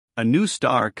A new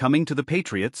star coming to the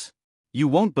Patriots? You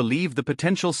won't believe the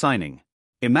potential signing.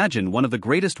 Imagine one of the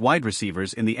greatest wide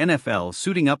receivers in the NFL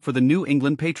suiting up for the New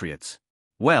England Patriots.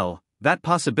 Well, that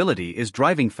possibility is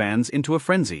driving fans into a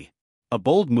frenzy. A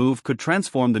bold move could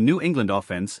transform the New England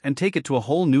offense and take it to a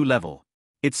whole new level.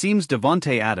 It seems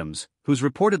Davante Adams, who's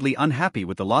reportedly unhappy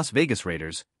with the Las Vegas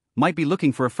Raiders, might be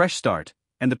looking for a fresh start,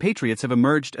 and the Patriots have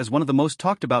emerged as one of the most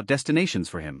talked about destinations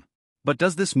for him. But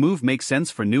does this move make sense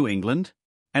for New England?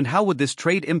 And how would this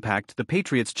trade impact the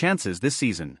Patriots' chances this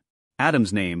season?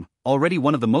 Adams' name, already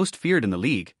one of the most feared in the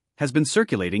league, has been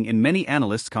circulating in many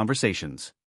analysts'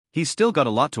 conversations. He's still got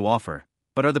a lot to offer,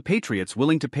 but are the Patriots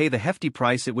willing to pay the hefty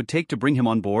price it would take to bring him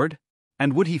on board?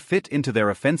 And would he fit into their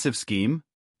offensive scheme?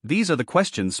 These are the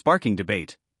questions sparking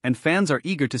debate, and fans are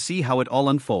eager to see how it all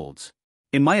unfolds.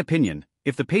 In my opinion,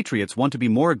 if the Patriots want to be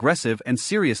more aggressive and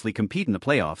seriously compete in the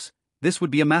playoffs, this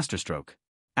would be a masterstroke.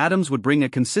 Adams would bring a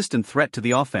consistent threat to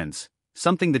the offense,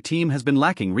 something the team has been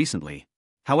lacking recently.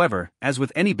 However, as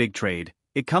with any big trade,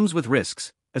 it comes with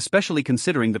risks, especially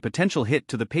considering the potential hit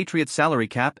to the Patriots' salary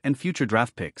cap and future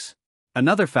draft picks.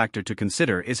 Another factor to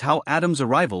consider is how Adams'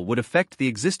 arrival would affect the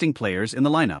existing players in the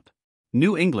lineup.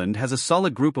 New England has a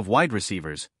solid group of wide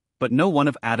receivers, but no one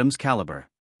of Adams' caliber.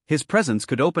 His presence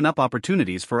could open up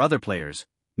opportunities for other players,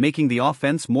 making the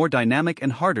offense more dynamic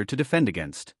and harder to defend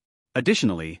against.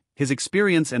 Additionally, his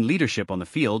experience and leadership on the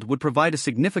field would provide a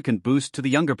significant boost to the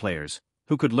younger players,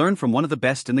 who could learn from one of the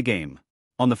best in the game.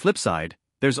 On the flip side,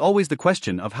 there's always the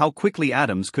question of how quickly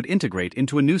Adams could integrate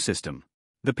into a new system.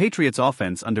 The Patriots'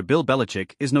 offense under Bill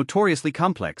Belichick is notoriously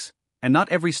complex, and not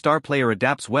every star player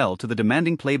adapts well to the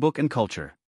demanding playbook and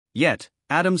culture. Yet,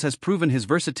 Adams has proven his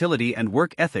versatility and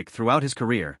work ethic throughout his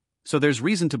career, so there's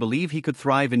reason to believe he could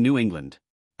thrive in New England.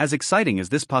 As exciting as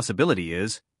this possibility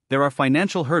is, there are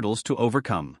financial hurdles to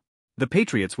overcome. The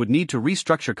Patriots would need to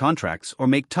restructure contracts or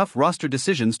make tough roster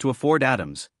decisions to afford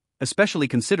Adams, especially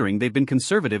considering they've been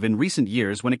conservative in recent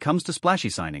years when it comes to splashy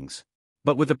signings.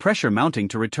 But with the pressure mounting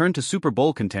to return to Super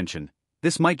Bowl contention,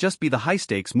 this might just be the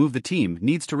high-stakes move the team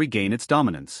needs to regain its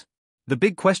dominance. The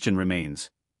big question remains,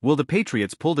 will the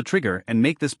Patriots pull the trigger and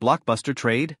make this blockbuster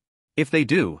trade? If they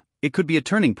do, it could be a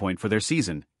turning point for their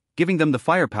season, giving them the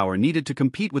firepower needed to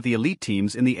compete with the elite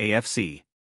teams in the AFC.